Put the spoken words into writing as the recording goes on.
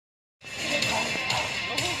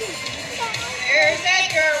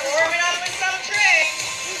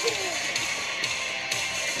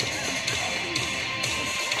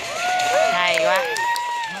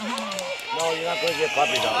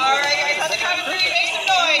puppy dog. All right, guys, on the count of three, make some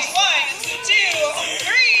noise. 1, 2, 3.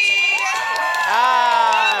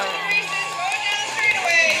 Oh. Races going down the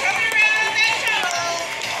straightaway, coming around that tunnel.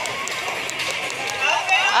 Up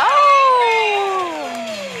and Oh.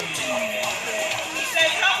 He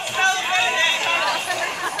says, something smells good in that tunnel.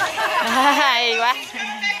 Hay quá.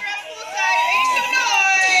 Coming back around poolside, make some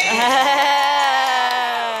noise.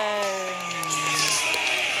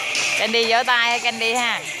 Candy vỗ tay Candy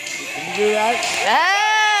ha. Vui đấy.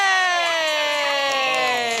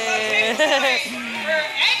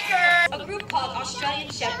 A group called Australian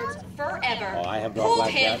Shepherds Forever Oh, I have dogs pulled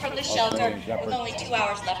like him that. from the shelter Australian with Shepherds. only 2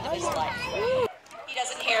 hours left of his life. He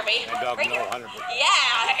doesn't hear me. My dog Right know here. 100%.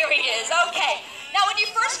 Yeah, here he is. Okay. Now, when you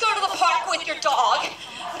first go to the park with your dog,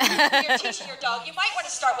 you're teaching your dog, you might want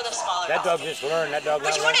to start with a smaller That dog. dog just learned. That dog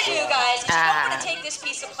What you want to do, guys, is you don't want to take this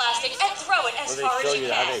piece of plastic and throw it as Well, far they as show you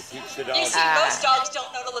you how can. they teach the You dog. see, most dogs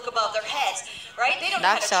don't know to look above their heads, right? They don't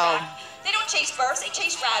know how to That's so. track. They don't chase birds, they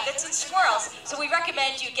chase rabbits and squirrels. So we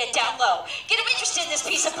recommend you get down low. Get them interested in this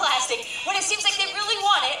piece of plastic. When it seems like they really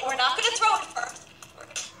want it, we're not going to throw it first.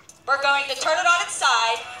 We're going to turn it on its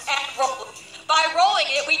side and roll it. By rolling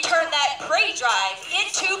it, we turn that prey drive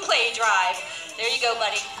into play drive. There you go,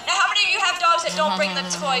 buddy. Now, how many of you have dogs that don't bring the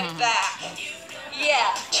toy back?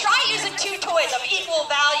 Yeah, try using 2 toys of equal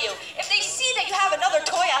value. If they see that you have another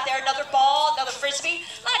toy out there, another ball, another frisbee,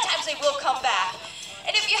 a lot of times they will come back.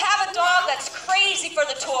 And if you have a dog that's crazy for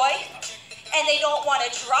the toy and they don't want to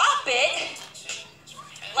drop it,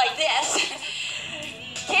 like this,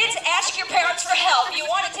 kids, ask your parents for help. You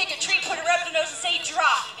want to take a treat, put it up the nose and say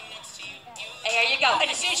drop. There you go. And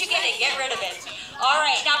as soon as you get it, get rid of it. All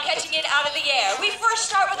right, now catching it out of the air. We first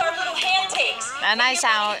start with our little hand takes. Nó nói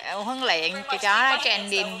sao huấn luyện cho chó nó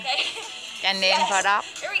training for dog.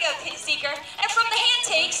 Here we go, Pin Seeker. And from the hand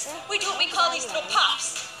takes, we do what we call these little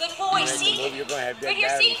pops. Good boy, see? You're going to have Right dead here,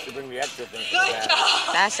 see? batteries to bring the extra things. Good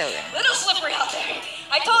job. That's so good. Little slippery out there.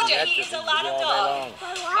 I told you, he's a lot of dog.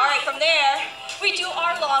 All right, from there, we do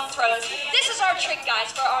our long throws. This is our trick,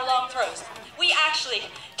 guys, for our long throws. We actually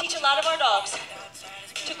teach a lot of our dogs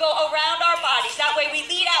to go around our bodies. That way we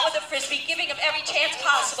lead out with a frisbee, giving them every chance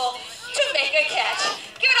possible to make a catch.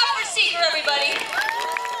 Give it up for Seeker, everybody.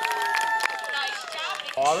 Nice job.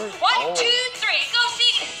 1, 2, 3. Go,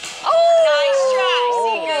 Seeker. Nice try,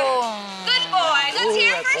 Seeker. Good boy. Let's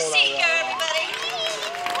hear it for Seeker, everybody.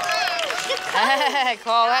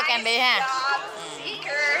 Khô quá Candy ha.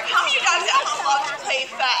 Seeker. How many dogs at home love to play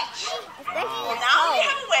fetch? Well, now we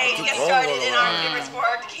have a way to get started in our favorite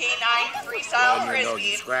sport, canine freestyle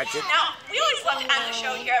frisbee. Now, we always love to end the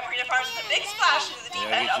show here at Purina Farms with a big splash into the deep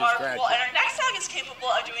end of our pool, and our next dog is capable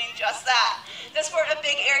of doing just that. The sport of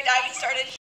big air diving started